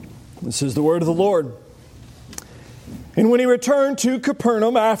This is the word of the Lord. And when he returned to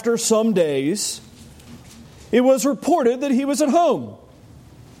Capernaum after some days, it was reported that he was at home.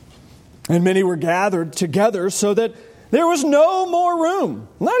 And many were gathered together so that there was no more room,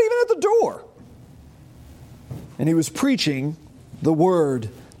 not even at the door. And he was preaching the word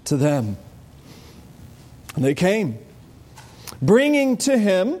to them. And they came, bringing to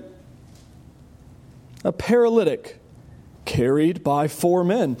him a paralytic carried by 4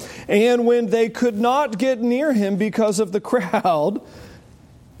 men. And when they could not get near him because of the crowd,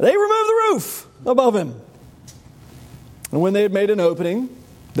 they removed the roof above him. And when they had made an opening,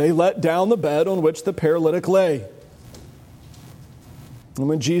 they let down the bed on which the paralytic lay. And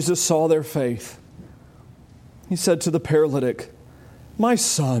when Jesus saw their faith, he said to the paralytic, "My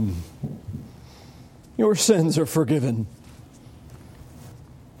son, your sins are forgiven."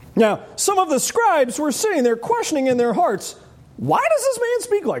 Now, some of the scribes were sitting there questioning in their hearts, why does this man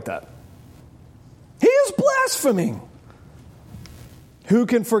speak like that? He is blaspheming. Who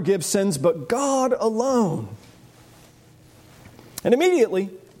can forgive sins but God alone? And immediately,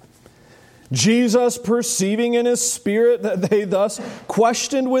 Jesus, perceiving in his spirit that they thus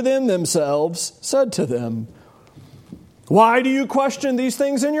questioned within themselves, said to them, "Why do you question these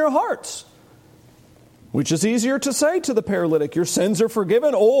things in your hearts? Which is easier to say to the paralytic, 'Your sins are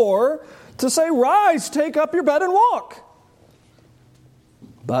forgiven,' or to say, 'Rise, take up your bed and walk'?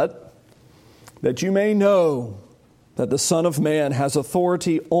 But that you may know that the Son of Man has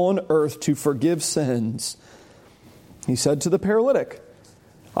authority on earth to forgive sins," he said to the paralytic,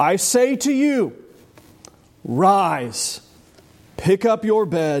 "I say to you, rise, pick up your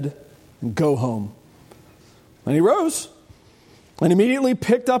bed, and go home." And he rose and immediately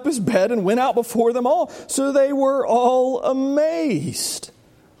picked up his bed and went out before them all. So they were all amazed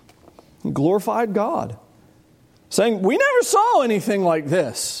and glorified God, saying, "We never saw anything like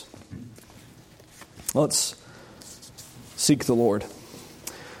this." Let's seek the Lord.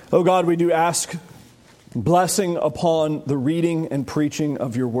 Oh God, we do ask blessing upon the reading and preaching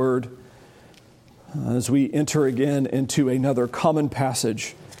of your word as we enter again into another common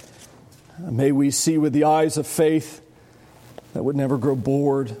passage. May we see with the eyes of faith that would never grow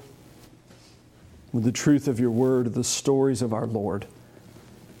bored with the truth of your word, the stories of our Lord.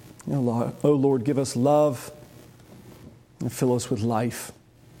 Oh Lord, give us love and fill us with life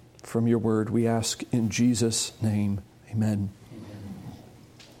from your word. We ask in Jesus' name, amen.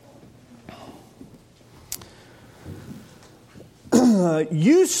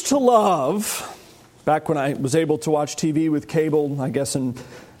 Used to love, back when I was able to watch TV with cable, I guess in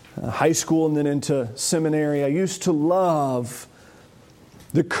high school and then into seminary, I used to love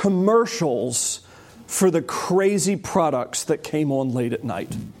the commercials for the crazy products that came on late at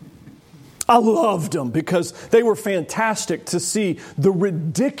night. I loved them because they were fantastic to see the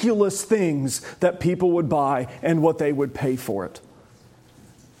ridiculous things that people would buy and what they would pay for it.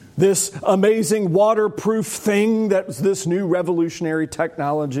 This amazing waterproof thing that's this new revolutionary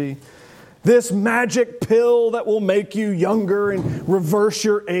technology. This magic pill that will make you younger and reverse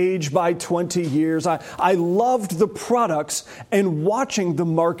your age by 20 years. I loved the products and watching the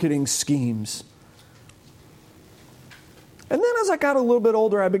marketing schemes. And then as I got a little bit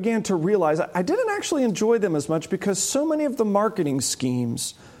older, I began to realize I didn't actually enjoy them as much because so many of the marketing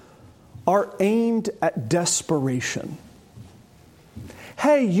schemes are aimed at desperation.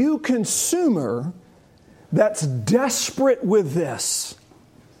 Hey, you consumer that's desperate with this,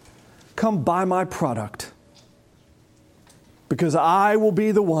 come buy my product because I will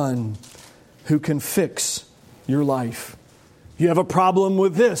be the one who can fix your life. You have a problem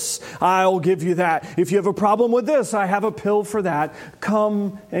with this, I'll give you that. If you have a problem with this, I have a pill for that.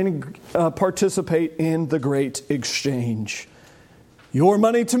 Come and participate in the great exchange. Your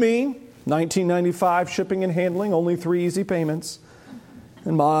money to me, $19.95 shipping and handling, only 3 easy payments,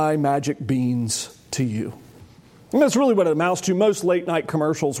 and my magic beans to you. And that's really what it amounts to. Most late night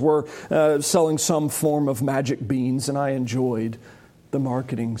commercials were selling some form of magic beans, and I enjoyed the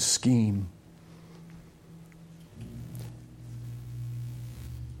marketing scheme.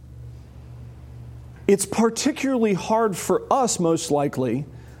 It's particularly hard for us, most likely,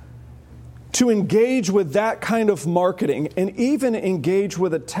 to engage with that kind of marketing and even engage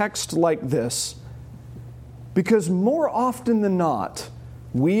with a text like this, because more often than not,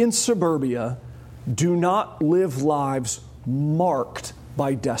 we in suburbia do not live lives marked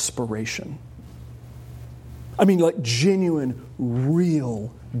by desperation. I mean, like genuine,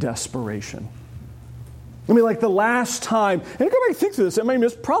 real desperation. I mean, like the last time, and everybody think through this, I mean,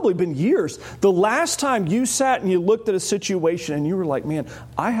 it's probably been years. The last time you sat and you looked at a situation and you were like, man,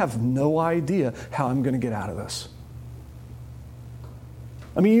 I have no idea how I'm going to get out of this.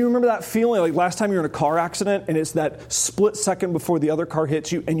 I mean, you remember that feeling like last time you're in a car accident and it's that split second before the other car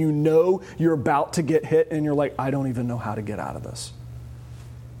hits you and you know you're about to get hit and you're like, I don't even know how to get out of this.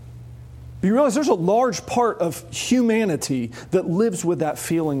 But you realize there's a large part of humanity that lives with that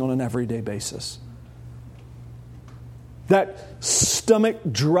feeling on an everyday basis. That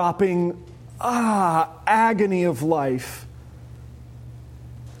stomach-dropping agony of life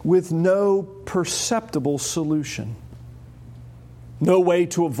with no perceptible solution. No way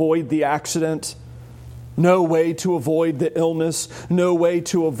to avoid the accident. No way to avoid the illness. No way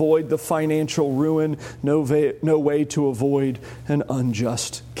to avoid the financial ruin. No way to avoid an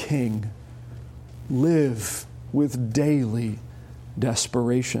unjust king. Live with daily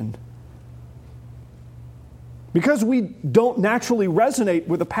desperation. Because we don't naturally resonate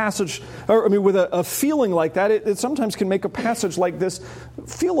with a passage, with a feeling like that, it sometimes can make a passage like this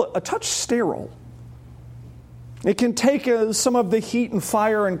feel a touch sterile. It can take some of the heat and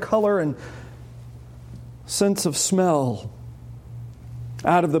fire and color and sense of smell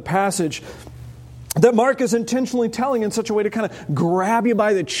out of the passage that Mark is intentionally telling in such a way to kind of grab you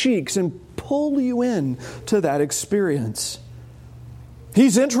by the cheeks and pull you in to that experience.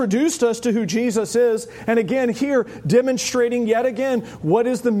 He's introduced us to who Jesus is, and again here demonstrating yet again what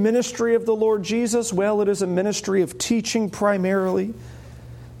is the ministry of the Lord Jesus? Well, it is a ministry of teaching primarily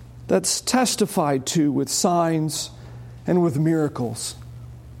that's testified to with signs and with miracles.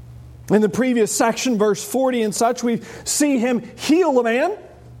 In the previous section, verse 40 and such, we see him heal a man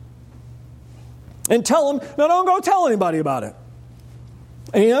and tell him, no, don't go tell anybody about it.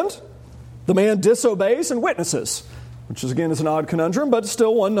 And the man disobeys and witnesses, which is again is an odd conundrum, but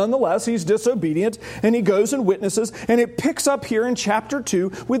still one nonetheless. He's disobedient and he goes and witnesses, and it picks up here in chapter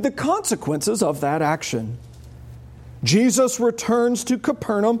 2 with the consequences of that action. Jesus returns to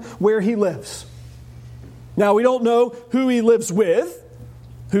Capernaum where he lives. Now, we don't know who he lives with,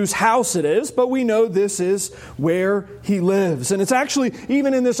 whose house it is, but we know this is where he lives. And it's actually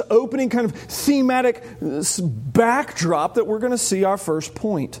even in this opening kind of thematic backdrop that we're going to see our first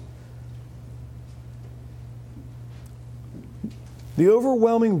point. The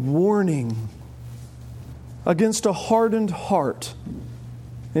overwhelming warning against a hardened heart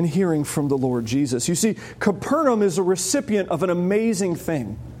in hearing from the Lord Jesus. You see, Capernaum is a recipient of an amazing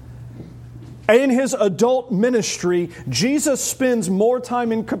thing. In his adult ministry, Jesus spends more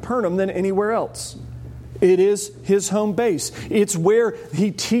time in Capernaum than anywhere else. It is his home base. It's where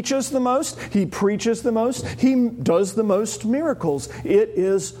he teaches the most, he preaches the most, he does the most miracles. It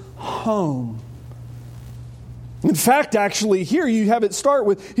is home. In fact, actually, here you have it start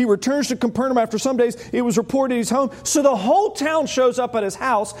with, he returns to Capernaum after some days. It was reported he's home. So the whole town shows up at his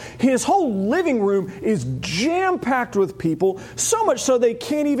house. His whole living room is jam-packed with people, so much so they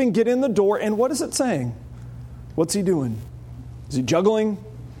can't even get in the door. And what is it saying? What's he doing? Is he juggling?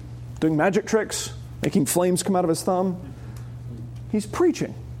 Doing magic tricks? Making flames come out of his thumb? He's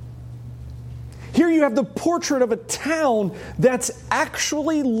preaching. Here you have the portrait of a town that's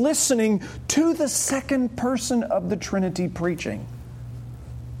actually listening to the second person of the Trinity preaching.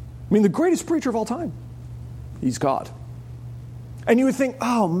 I mean, the greatest preacher of all time. He's God. And you would think,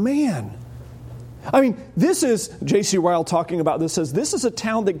 oh man. I mean, this is, J.C. Ryle talking about this says, this is a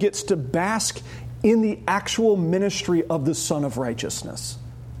town that gets to bask in the actual ministry of the Son of Righteousness.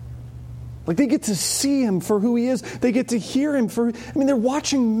 Like they get to see him for who he is. They get to hear him for, they're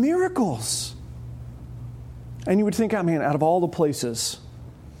watching miracles. And you would think, out of all the places,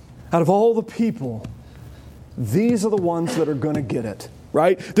 out of all the people, these are the ones that are going to get it,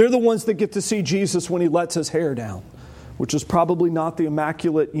 right? They're the ones that get to see Jesus when he lets his hair down, which is probably not the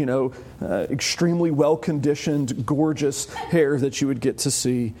immaculate, extremely well-conditioned, gorgeous hair that you would get to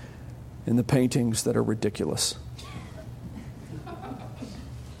see in the paintings that are ridiculous.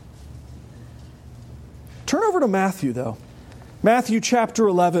 Turn over to Matthew, though. Matthew chapter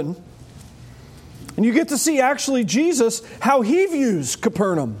 11. And you get to see actually Jesus, how he views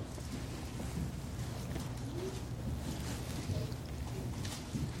Capernaum.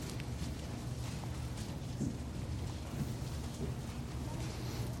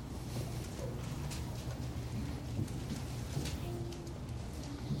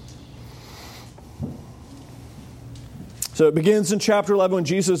 So it begins in chapter 11 when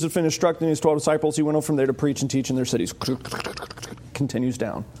Jesus had finished instructing his 12 disciples. He went on from there to preach and teach in their cities. Continues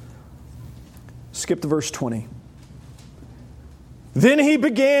down. Skip to verse 20. Then he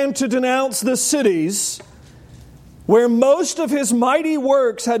began to denounce the cities where most of his mighty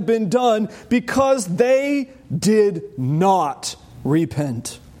works had been done because they did not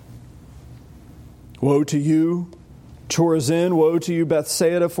repent. Woe to you, Chorazin, woe to you,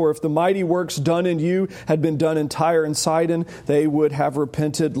 Bethsaida, for if the mighty works done in you had been done in Tyre and Sidon, they would have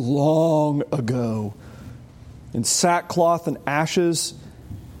repented long ago in sackcloth and ashes.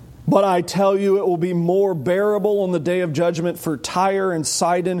 But I tell you, it will be more bearable on the day of judgment for Tyre and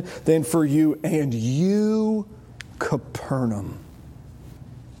Sidon than for you. And you, Capernaum,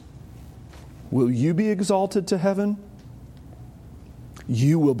 will you be exalted to heaven?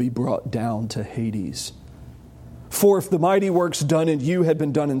 You will be brought down to Hades. For if the mighty works done in you had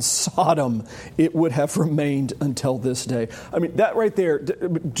been done in Sodom, it would have remained until this day. I mean, that right there,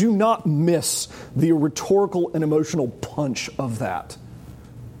 do not miss the rhetorical and emotional punch of that.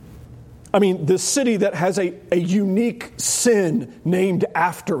 I mean, the city that has a unique sin named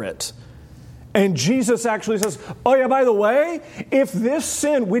after it. And Jesus actually says, oh yeah, by the way, if this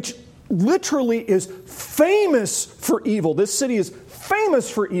sin, which literally is famous for evil, this city is famous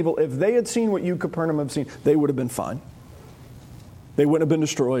for evil, if they had seen what you, Capernaum, have seen, they would have been fine. They wouldn't have been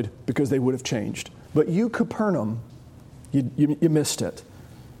destroyed because they would have changed. But you, Capernaum, you missed it.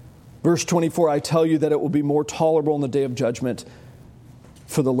 Verse 24, I tell you that it will be more tolerable in the day of judgment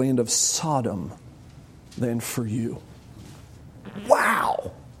for the land of Sodom than for you.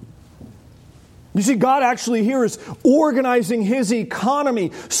 Wow! You see, God actually here is organizing His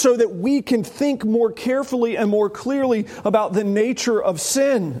economy so that we can think more carefully and more clearly about the nature of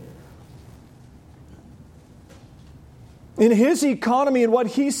sin. In His economy and what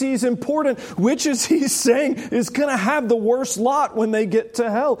He sees important, which is He's saying is going to have the worst lot when they get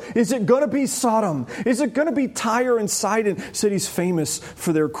to hell? Is it going to be Sodom? Is it going to be Tyre and Sidon, cities famous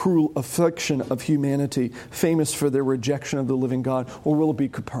for their cruel affliction of humanity, famous for their rejection of the living God? Or will it be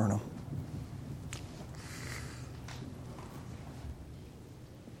Capernaum?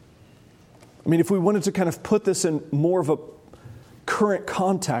 I mean, if we wanted to kind of put this in more of a current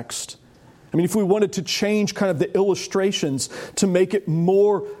context, I mean, if we wanted to change kind of the illustrations to make it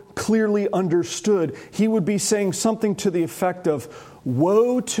more clearly understood, he would be saying something to the effect of,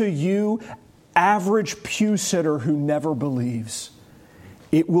 woe to you, average pew sitter who never believes.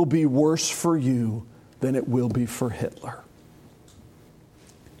 It will be worse for you than it will be for Hitler.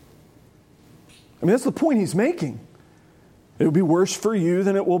 I mean, that's the point he's making. It will be worse for you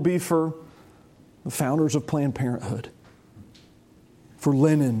than it will be for the founders of Planned Parenthood, for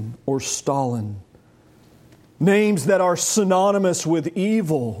Lenin or Stalin. Names that are synonymous with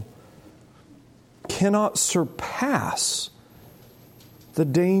evil cannot surpass the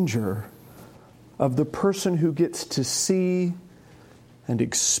danger of the person who gets to see and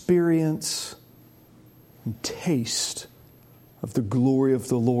experience and taste of the glory of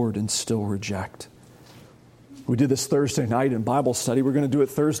the Lord and still reject. We did this Thursday night in Bible study. We're going to do it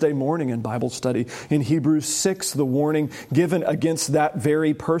Thursday morning in Bible study. In Hebrews 6, the warning given against that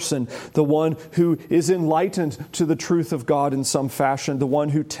very person, the one who is enlightened to the truth of God in some fashion, the one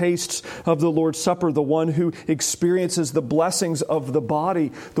who tastes of the Lord's Supper, the one who experiences the blessings of the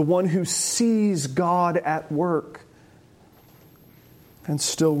body, the one who sees God at work and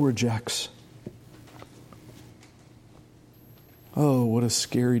still rejects. Oh, what a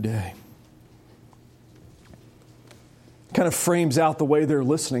scary day. Kind of frames out the way they're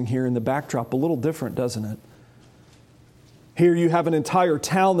listening here in the backdrop a little different, doesn't it? Here you have an entire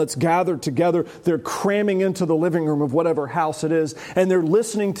town that's gathered together. They're cramming into the living room of whatever house it is, and they're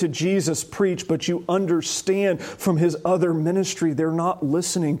listening to Jesus preach, but you understand from His other ministry, they're not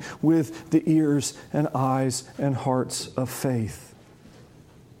listening with the ears and eyes and hearts of faith.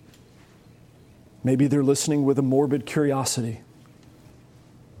 Maybe they're listening with a morbid curiosity.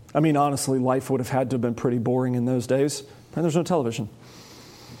 I mean, honestly, life would have had to have been pretty boring in those days. And there's no television.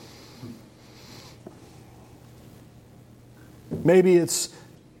 Maybe it's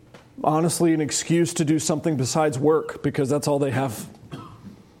honestly an excuse to do something besides work because that's all they have.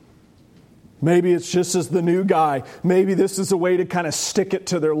 Maybe it's just as the new guy. Maybe this is a way to kind of stick it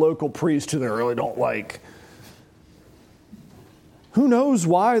to their local priest who they really don't like. Who knows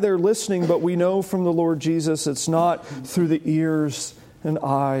why they're listening, but we know from the Lord Jesus it's not through the ears and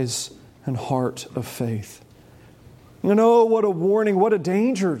eyes and heart of faith. And oh, what a warning, what a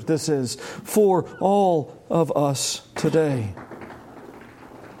danger this is for all of us today.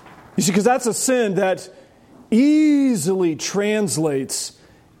 You see, because that's a sin that easily translates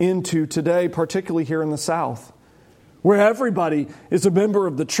into today, particularly here in the South, where everybody is a member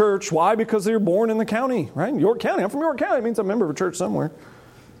of the church. Why? Because they were born in the county, right? York County. I'm from York County. It means I'm a member of a church somewhere.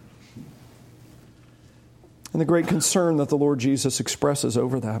 And the great concern that the Lord Jesus expresses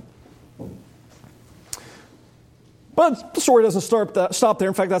over that. But the story doesn't stop there.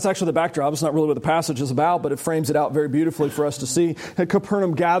 In fact, that's actually the backdrop. It's not really what the passage is about, but it frames it out very beautifully for us to see. And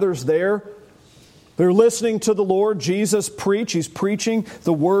Capernaum gathers there. They're listening to the Lord Jesus preach. He's preaching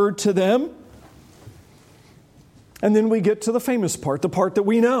the word to them. And then we get to the famous part, the part that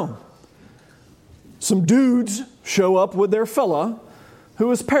we know. Some dudes show up with their fella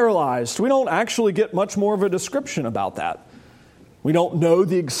who is paralyzed. We don't actually get much more of a description about that. We don't know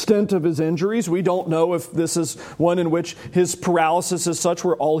the extent of his injuries. We don't know if this is one in which his paralysis is such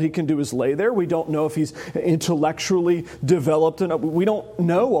where all he can do is lay there. We don't know if he's intellectually developed. We don't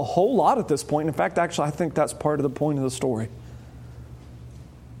know a whole lot at this point. In fact, actually, I think that's part of the point of the story.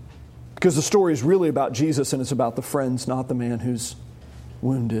 Because the story is really about Jesus and it's about the friends, not the man who's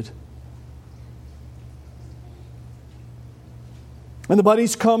wounded. And the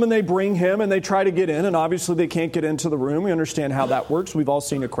buddies come and they bring him and they try to get in, and obviously they can't get into the room. We understand how that works. We've all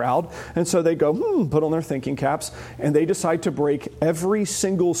seen a crowd. And so they go, put on their thinking caps, and they decide to break every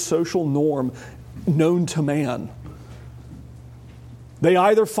single social norm known to man. They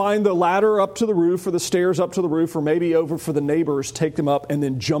either find the ladder up to the roof or the stairs up to the roof, or maybe over for the neighbors, take them up and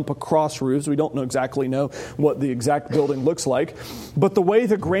then jump across roofs. We don't exactly know what the exact building looks like. But the way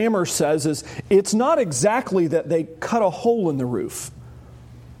the grammar says is it's not exactly that they cut a hole in the roof.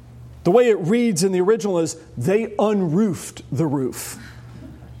 The way it reads in the original is they unroofed the roof.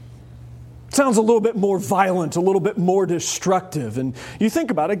 It sounds a little bit more violent, a little bit more destructive. And you think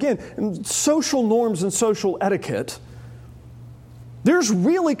about it, again, in social norms and social etiquette, there's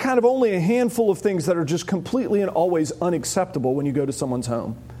really kind of only a handful of things that are just completely and always unacceptable when you go to someone's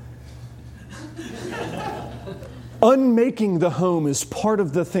home. Unmaking the home is part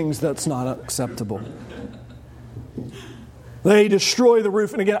of the things that's not acceptable. They destroy the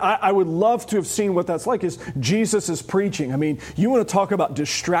roof. And again, I would love to have seen what that's like as Jesus is preaching. I mean, you want to talk about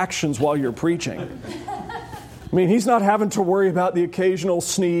distractions while you're preaching. I mean, he's not having to worry about the occasional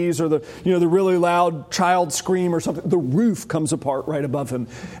sneeze or the really loud child scream or something. The roof comes apart right above him.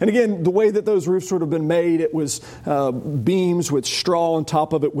 And again, the way that those roofs would have been made, it was beams with straw on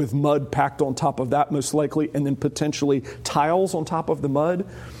top of it with mud packed on top of that most likely, and then potentially tiles on top of the mud.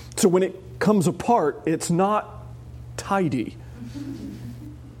 So when it comes apart, it's not tidy.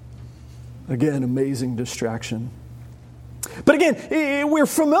 Again, amazing distraction. But again, we're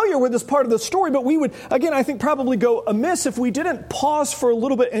familiar with this part of the story, but we would, again, I think probably go amiss if we didn't pause for a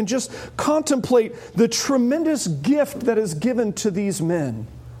little bit and just contemplate the tremendous gift that is given to these men.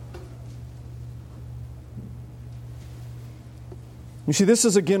 You see, this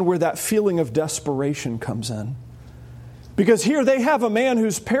is again where that feeling of desperation comes in. Because here they have a man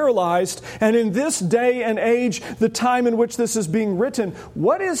who's paralyzed, and in this day and age, the time in which this is being written,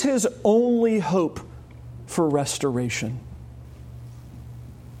 what is his only hope for restoration?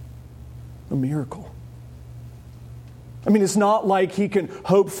 A miracle. I mean, it's not like he can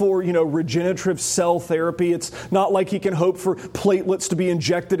hope for, regenerative cell therapy. It's not like he can hope for platelets to be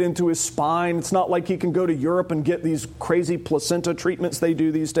injected into his spine. It's not like he can go to Europe and get these crazy placenta treatments they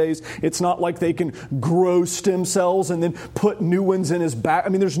do these days. It's not like they can grow stem cells and then put new ones in his back. I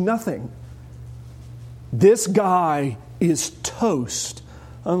mean, there's nothing. This guy is toast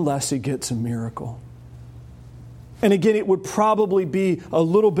unless he gets a miracle. And again, it would probably be a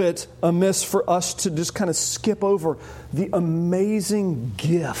little bit amiss for us to just kind of skip over the amazing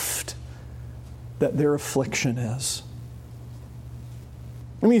gift that their affliction is.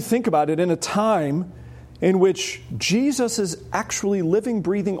 I mean, think about it, in a time in which Jesus is actually living,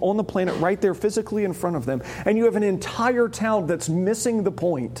 breathing on the planet right there physically in front of them, and you have an entire town that's missing the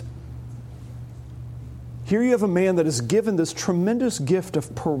point. Here you have a man that is given this tremendous gift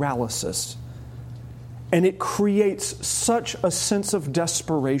of paralysis. And it creates such a sense of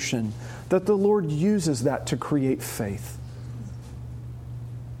desperation that the Lord uses that to create faith.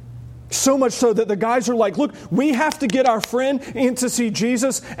 So much so that the guys are like, look, we have to get our friend in to see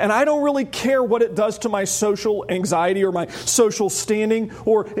Jesus, and I don't really care what it does to my social anxiety or my social standing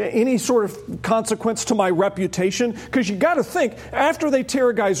or any sort of consequence to my reputation. Because you got to think, after they tear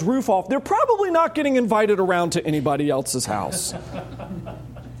a guy's roof off, they're probably not getting invited around to anybody else's house.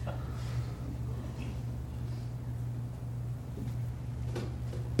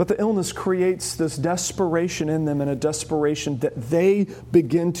 But the illness creates this desperation in them, and a desperation that they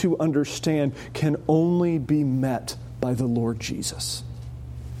begin to understand can only be met by the Lord Jesus.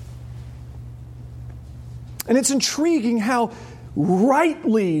 And it's intriguing how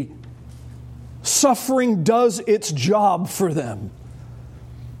rightly suffering does its job for them.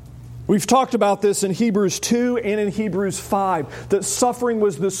 We've talked about this in Hebrews 2 and in Hebrews 5, that suffering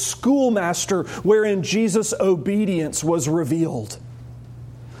was the schoolmaster wherein Jesus' obedience was revealed.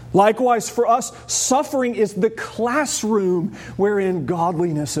 Likewise, for us, suffering is the classroom wherein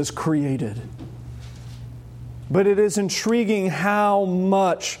godliness is created. But it is intriguing how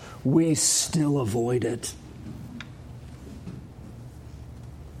much we still avoid it.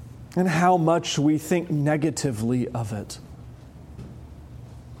 And how much we think negatively of it.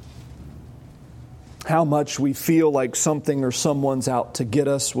 How much we feel like something or someone's out to get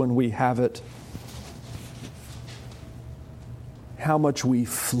us when we have it. How much we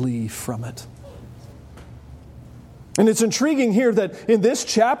flee from it. And it's intriguing here that in this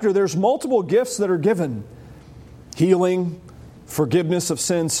chapter there's multiple gifts that are given. Healing, forgiveness of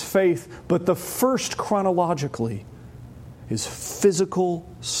sins, faith. But the first chronologically is physical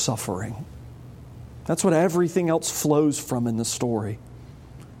suffering. That's what everything else flows from in the story.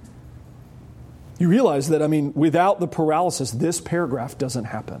 You realize that, without the paralysis, this paragraph doesn't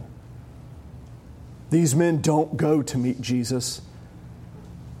happen. These men don't go to meet Jesus.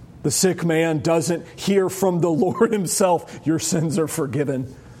 The sick man doesn't hear from the Lord himself, your sins are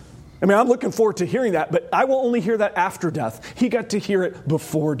forgiven. I'm looking forward to hearing that, but I will only hear that after death. He got to hear it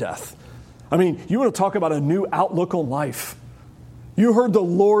before death. You want to talk about a new outlook on life. You heard the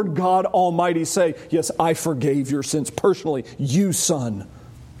Lord God Almighty say, yes, I forgave your sins personally, you son.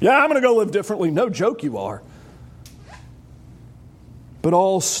 Yeah, I'm going to go live differently. No joke you are. But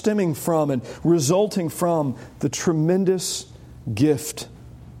all stemming from and resulting from the tremendous gift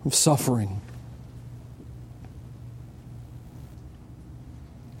of suffering.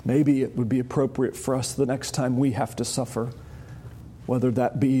 Maybe it would be appropriate for us the next time we have to suffer, whether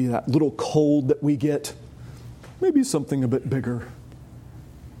that be that little cold that we get, maybe something a bit bigger,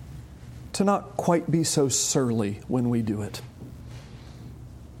 to not quite be so surly when we do it.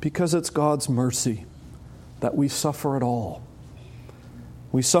 Because it's God's mercy that we suffer at all.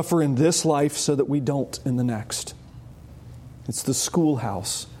 We suffer in this life so that we don't in the next. It's the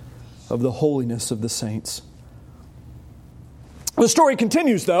schoolhouse of the holiness of the saints. The story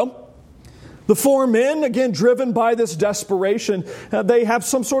continues, though. The four men, again driven by this desperation, they have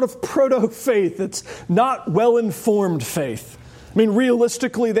some sort of proto-faith. It's not well-informed faith.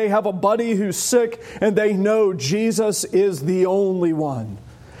 Realistically, they have a buddy who's sick, and they know Jesus is the only one.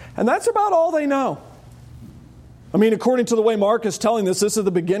 And that's about all they know. According to the way Mark is telling this is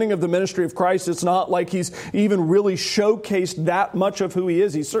the beginning of the ministry of Christ. It's not like he's even really showcased that much of who he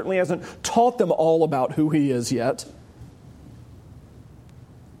is. He certainly hasn't taught them all about who he is yet.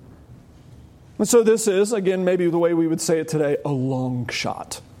 And so this is, again, maybe the way we would say it today, a long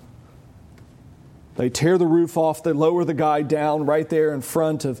shot. They tear the roof off. They lower the guy down right there in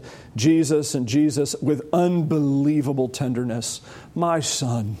front of Jesus. And Jesus, with unbelievable tenderness, my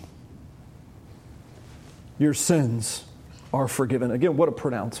son, your sins are forgiven. Again, what a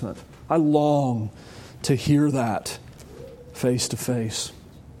pronouncement. I long to hear that face to face.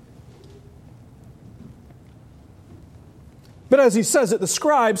 But as he says it, the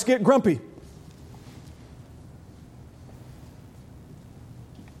scribes get grumpy.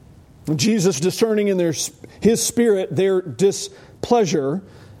 Jesus discerning in his spirit their displeasure.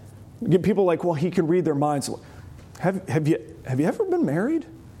 Get people like, well, he can read their minds. Have you ever been married?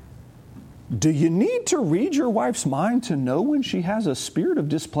 Do you need to read your wife's mind to know when she has a spirit of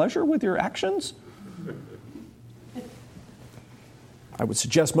displeasure with your actions? I would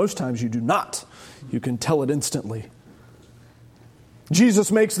suggest most times you do not. You can tell it instantly. Jesus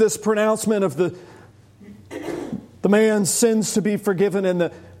makes this pronouncement of the man's sins to be forgiven,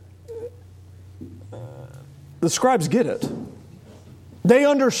 and the scribes get it. They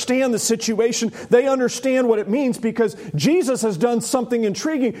understand the situation. They understand what it means because Jesus has done something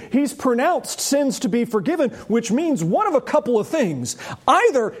intriguing. He's pronounced sins to be forgiven, which means one of a couple of things.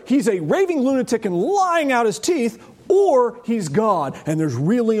 Either he's a raving lunatic and lying out his teeth, or he's God, and there's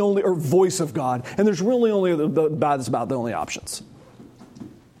really only, or voice of God, and there's really only, that's about the only options.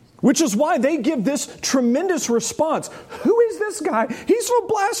 Which is why they give this tremendous response. Who is this guy? He's a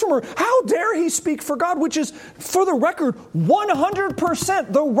blasphemer. How dare he speak for God? Which is, for the record,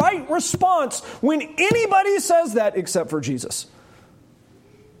 100% the right response when anybody says that except for Jesus.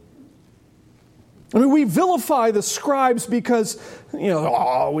 We vilify the scribes because, we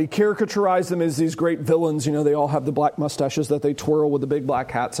caricaturize them as these great villains. They all have the black mustaches that they twirl with the big black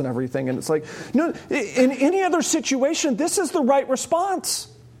hats and everything. And it's like, no, in any other situation, this is the right response.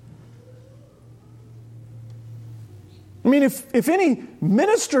 If any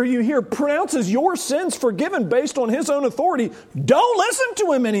minister you hear pronounces your sins forgiven based on his own authority, don't listen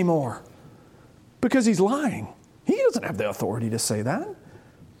to him anymore. Because he's lying. He doesn't have the authority to say that.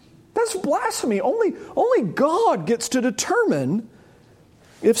 That's blasphemy. Only God gets to determine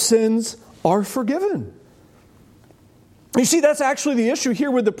if sins are forgiven. You see, that's actually the issue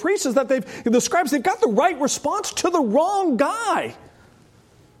here with the priests, is that the scribes, they've got the right response to the wrong guy.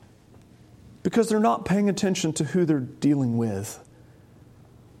 Because they're not paying attention to who they're dealing with.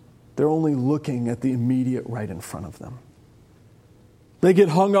 They're only looking at the immediate right in front of them. They get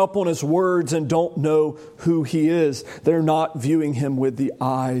hung up on his words and don't know who he is. They're not viewing him with the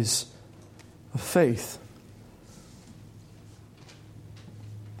eyes of faith.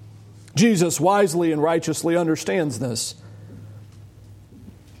 Jesus wisely and righteously understands this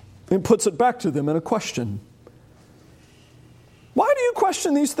and puts it back to them in a question. Why do you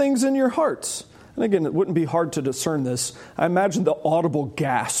question these things in your hearts? And again, it wouldn't be hard to discern this. I imagine the audible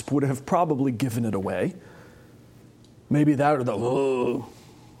gasp would have probably given it away. Maybe that or the, oh.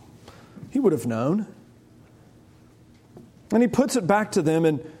 He would have known. And he puts it back to them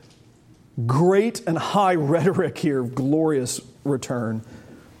in great and high rhetoric here, glorious return.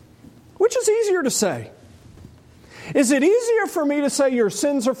 Which is easier to say? Is it easier for me to say your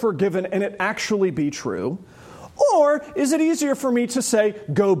sins are forgiven and it actually be true? Or is it easier for me to say,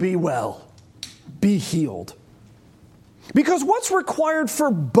 go be well, be healed? Because what's required for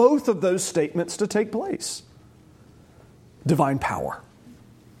both of those statements to take place? Divine power.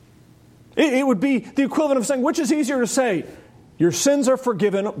 It would be the equivalent of saying, which is easier to say, your sins are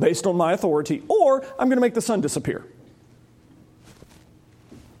forgiven based on my authority, or I'm going to make the sun disappear.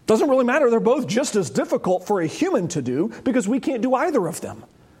 Doesn't really matter. They're both just as difficult for a human to do because we can't do either of them.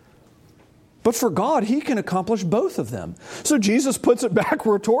 But for God, He can accomplish both of them. So Jesus puts it back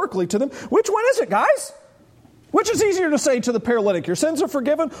rhetorically to them. Which one is it, guys? Which is easier to say to the paralytic, your sins are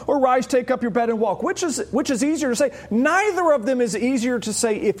forgiven, or rise, take up your bed and walk? Which is easier to say? Neither of them is easier to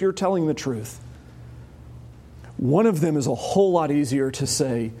say if you're telling the truth. One of them is a whole lot easier to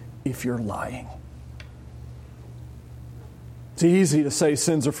say if you're lying. It's easy to say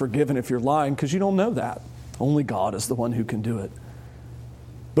sins are forgiven if you're lying because you don't know that. Only God is the one who can do it.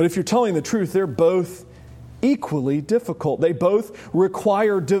 But if you're telling the truth, they're both equally difficult. They both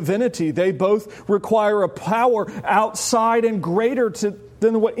require divinity. They both require a power outside and greater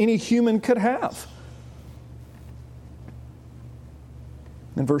than what any human could have.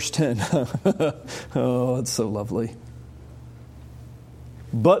 In verse 10, oh, it's so lovely.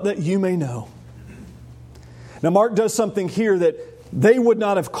 But that you may know. Now, Mark does something here that they would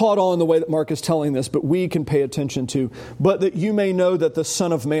not have caught on the way that Mark is telling this, but we can pay attention to. But that you may know that the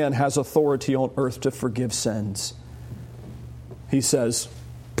Son of Man has authority on earth to forgive sins. He says,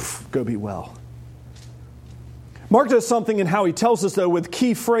 go be well. Mark does something in how he tells us, though, with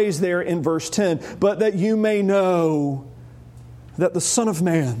key phrase there in verse 10. But that you may know that the Son of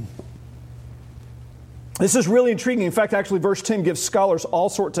Man. This is really intriguing. In fact, actually, verse 10 gives scholars all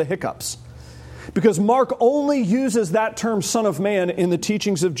sorts of hiccups. Because Mark only uses that term Son of Man in the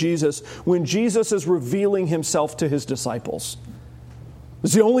teachings of Jesus when Jesus is revealing Himself to His disciples.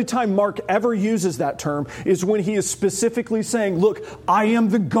 It's the only time Mark ever uses that term is when he is specifically saying, look, I am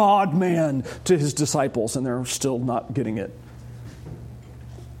the God-man to His disciples, and they're still not getting it.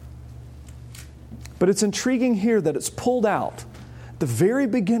 But it's intriguing here that it's pulled out at the very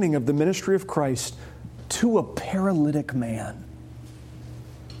beginning of the ministry of Christ to a paralytic man.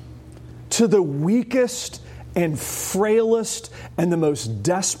 To the weakest and frailest and the most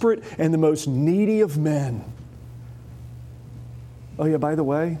desperate and the most needy of men. Oh yeah, by the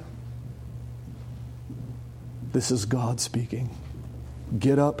way, this is God speaking.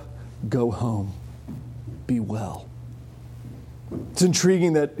 Get up, go home, be well. It's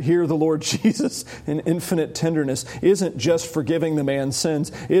intriguing that here the Lord Jesus, in infinite tenderness, isn't just forgiving the man's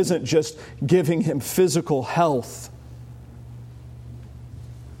sins, isn't just giving him physical health.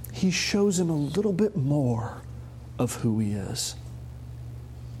 He shows him a little bit more of who he is.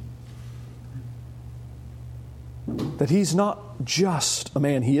 That he's not just a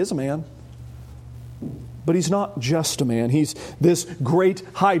man. He is a man. But he's not just a man. He's this great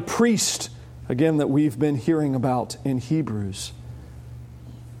high priest, again, that we've been hearing about in Hebrews.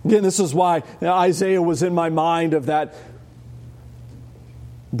 Again, this is why Isaiah was in my mind of that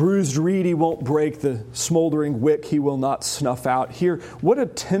bruised reed he won't break, the smoldering wick he will not snuff out. Here, what a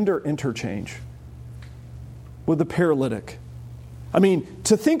tender interchange with the paralytic. I mean,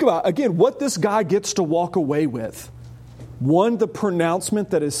 to think about, again, what this guy gets to walk away with. One, the pronouncement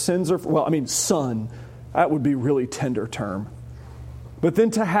that his sins are, son, that would be a really tender term. But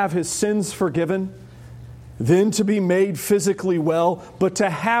then to have his sins forgiven, then to be made physically well, but to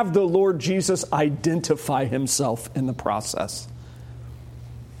have the Lord Jesus identify Himself in the process.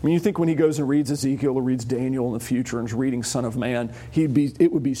 I mean, you think when he goes and reads Ezekiel or reads Daniel in the future and is reading Son of Man,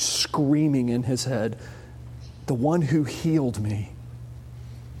 it would be screaming in his head, the one who healed me,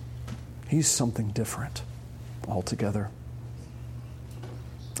 He's something different altogether.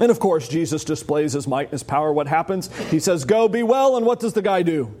 And of course, Jesus displays His might and His power. What happens? He says, go, be well, and what does the guy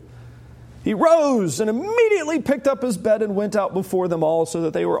do? He rose and immediately picked up his bed and went out before them all, so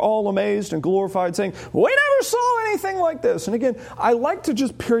that they were all amazed and glorified, saying, "We never saw anything like this." And again, I like to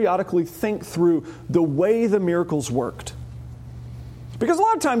just periodically think through the way the miracles worked. Because a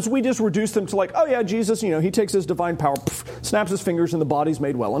lot of times we just reduce them to like, oh yeah, Jesus, he takes his divine power, snaps his fingers, and the body's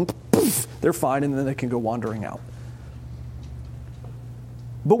made well, and they're fine, and then they can go wandering out.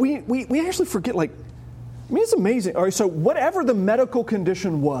 But we actually forget, it's amazing. All right, so whatever the medical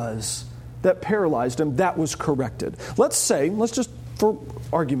condition was that paralyzed him, that was corrected. Let's just, for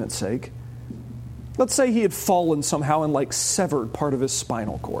argument's sake, let's say he had fallen somehow and severed part of his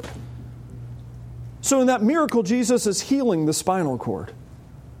spinal cord. So in that miracle, Jesus is healing the spinal cord.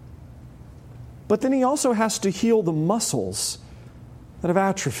 But then he also has to heal the muscles that have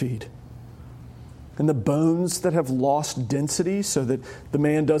atrophied and the bones that have lost density so that the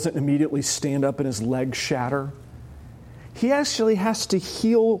man doesn't immediately stand up and his legs shatter. He actually has to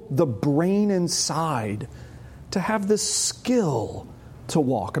heal the brain inside to have the skill to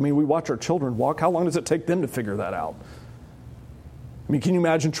walk. We watch our children walk. How long does it take them to figure that out? Can you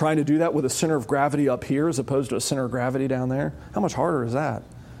imagine trying to do that with a center of gravity up here as opposed to a center of gravity down there? How much harder is that?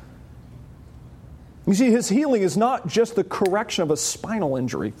 You see, his healing is not just the correction of a spinal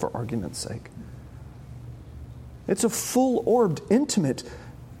injury, for argument's sake. It's a full-orbed, intimate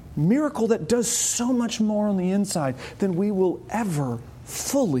miracle that does so much more on the inside than we will ever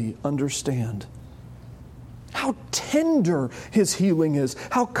fully understand. How tender his healing is,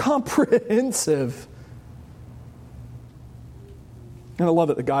 how comprehensive. And I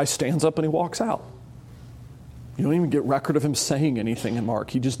love it. The guy stands up and he walks out. You don't even get record of him saying anything in Mark.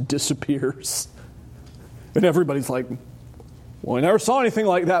 He just disappears. And everybody's like, well, I never saw anything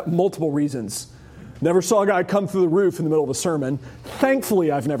like that. Multiple reasons. Never saw a guy come through the roof in the middle of a sermon.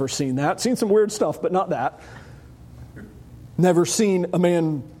 Thankfully, I've never seen that. Seen some weird stuff, but not that. Never seen a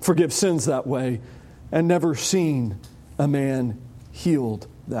man forgive sins that way. And never seen a man healed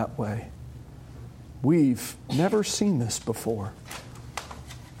that way. We've never seen this before.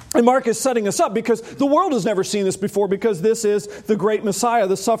 And Mark is setting us up because the world has never seen this before, because this is the great Messiah,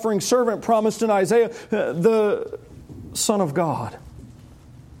 the suffering servant promised in Isaiah, the Son of God.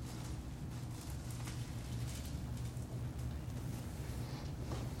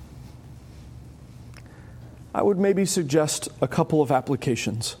 I would maybe suggest a couple of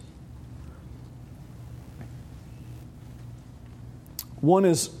applications. One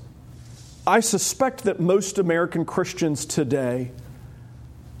is, I suspect that most American Christians today,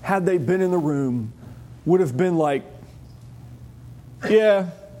 had they been in the room, would have been like,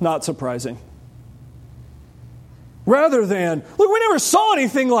 yeah, not surprising. Rather than, look, we never saw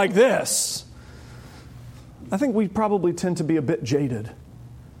anything like this. I think we probably tend to be a bit jaded,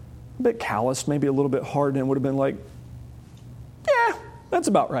 a bit calloused, maybe a little bit hard, and would have been like, yeah, that's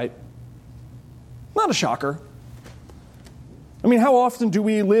about right. Not a shocker. How often do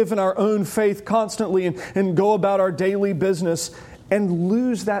we live in our own faith constantly and go about our daily business and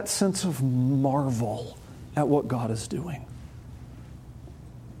lose that sense of marvel at what God is doing?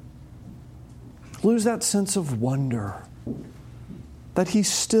 Lose that sense of wonder that He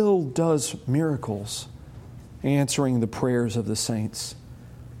still does miracles, answering the prayers of the saints.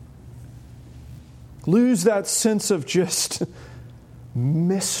 Lose that sense of just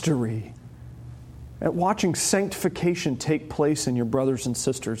mystery at watching sanctification take place in your brothers and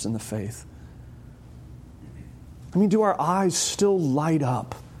sisters in the faith. Do our eyes still light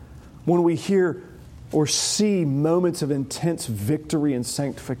up when we hear or see moments of intense victory and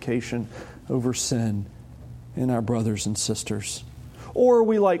sanctification over sin in our brothers and sisters? Or are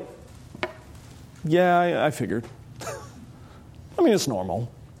we like, yeah, I figured. It's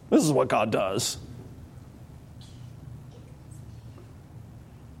normal. This is what God does.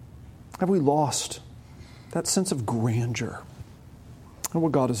 Have we lost that sense of grandeur and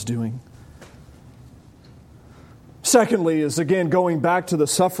what God is doing? Secondly is, again, going back to the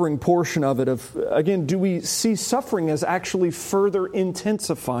suffering portion of it, do we see suffering as actually further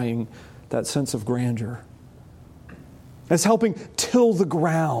intensifying that sense of grandeur? As helping till the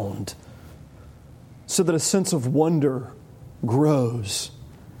ground so that a sense of wonder grows.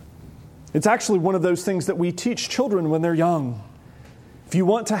 It's actually one of those things that we teach children when they're young. If you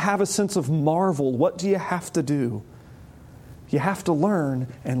want to have a sense of marvel, what do you have to do? You have to learn,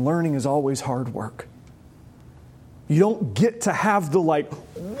 and learning is always hard work. You don't get to have the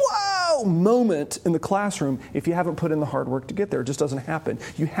wow moment in the classroom if you haven't put in the hard work to get there. It just doesn't happen.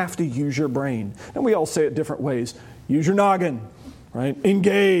 You have to use your brain. And we all say it different ways. Use your noggin, right?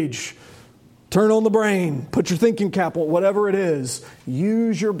 Engage. Turn on the brain. Put your thinking cap on, whatever it is.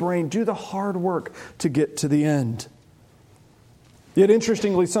 Use your brain. Do the hard work to get to the end. Yet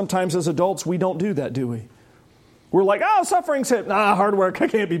interestingly, sometimes as adults, we don't do that, do we? We're like, oh, suffering's hit. Nah, hard work, I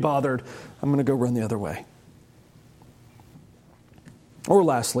can't be bothered. I'm going to go run the other way. Or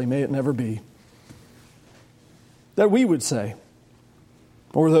lastly, may it never be that we would say,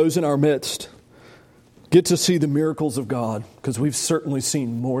 or those in our midst, get to see the miracles of God, because we've certainly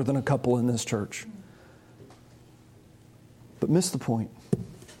seen more than a couple in this church, but miss the point.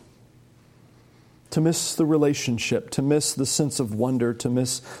 To miss the relationship, to miss the sense of wonder, to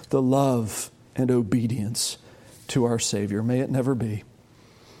miss the love and obedience to our Savior. May it never be.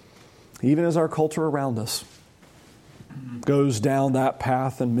 Even as our culture around us goes down that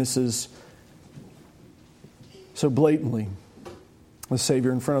path and misses so blatantly the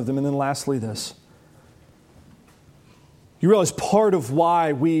Savior in front of them. And then lastly, this. You realize part of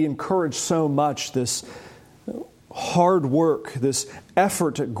why we encourage so much this hard work, this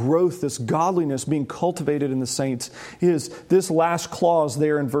effort at growth, this godliness being cultivated in the saints is this last clause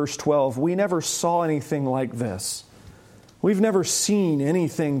there in verse 12. We never saw anything like this. We've never seen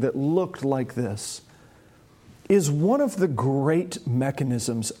anything that looked like this. Is one of the great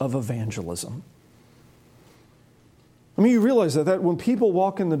mechanisms of evangelism. I mean, you realize that when people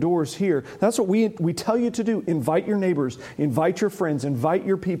walk in the doors here, that's what we tell you to do. Invite your neighbors, invite your friends, invite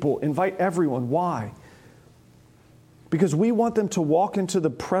your people, invite everyone. Why? Because we want them to walk into the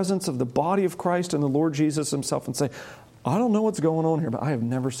presence of the body of Christ and the Lord Jesus Himself and say, I don't know what's going on here, but I have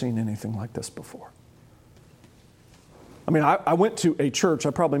never seen anything like this before. I mean, I went to a church,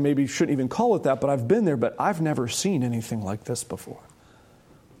 I probably maybe shouldn't even call it that, but I've been there, but I've never seen anything like this before.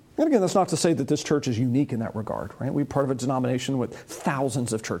 And again, that's not to say that this church is unique in that regard, right? We're part of a denomination with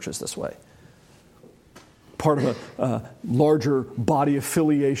thousands of churches this way. Part of a larger body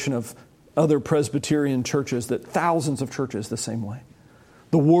affiliation of other Presbyterian churches, that thousands of churches the same way.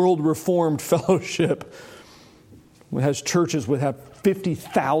 The World Reformed Fellowship has churches that have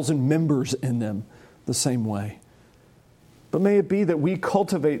 50,000 members in them the same way. But may it be that we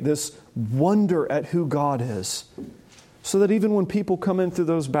cultivate this wonder at who God is, so that even when people come in through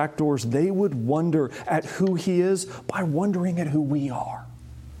those back doors, they would wonder at who He is by wondering at who we are.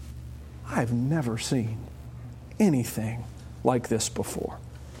 I've never seen anything like this before.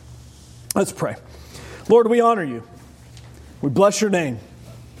 Let's pray. Lord, we honor You. We bless Your name.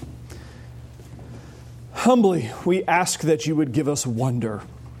 Humbly, we ask that You would give us wonder.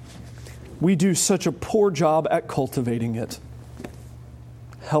 We do such a poor job at cultivating it.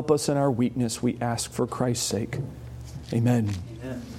 Help us in our weakness, we ask for Christ's sake. Amen. Amen.